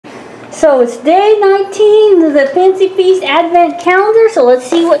So it's day 19 of the Fancy Feast Advent Calendar, so let's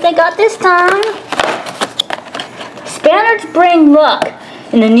see what they got this time. Spanners bring luck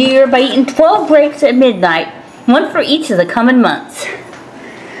in the new year by eating 12 grapes at midnight, one for each of the coming months.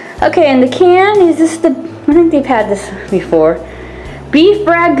 Okay, and the can is this I think they've had this before. Beef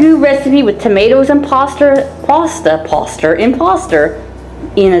ragu recipe with tomatoes and pasta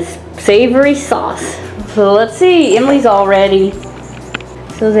in a savory sauce. So let's see, Emily's all ready.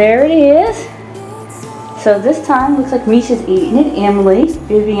 So there it is. So this time looks like Misha's eating it. Emily,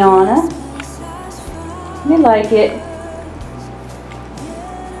 Viviana. They like it.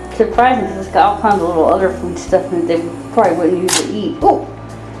 Surprising because it's got all kinds of little other food stuff in it they probably wouldn't usually eat. Oh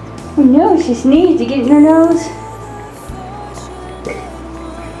no, she sneezed. Did you get it in her nose?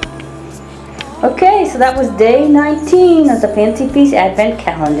 Okay, so that was day 19 of the Fancy Feast Advent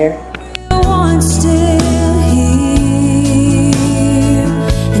Calendar.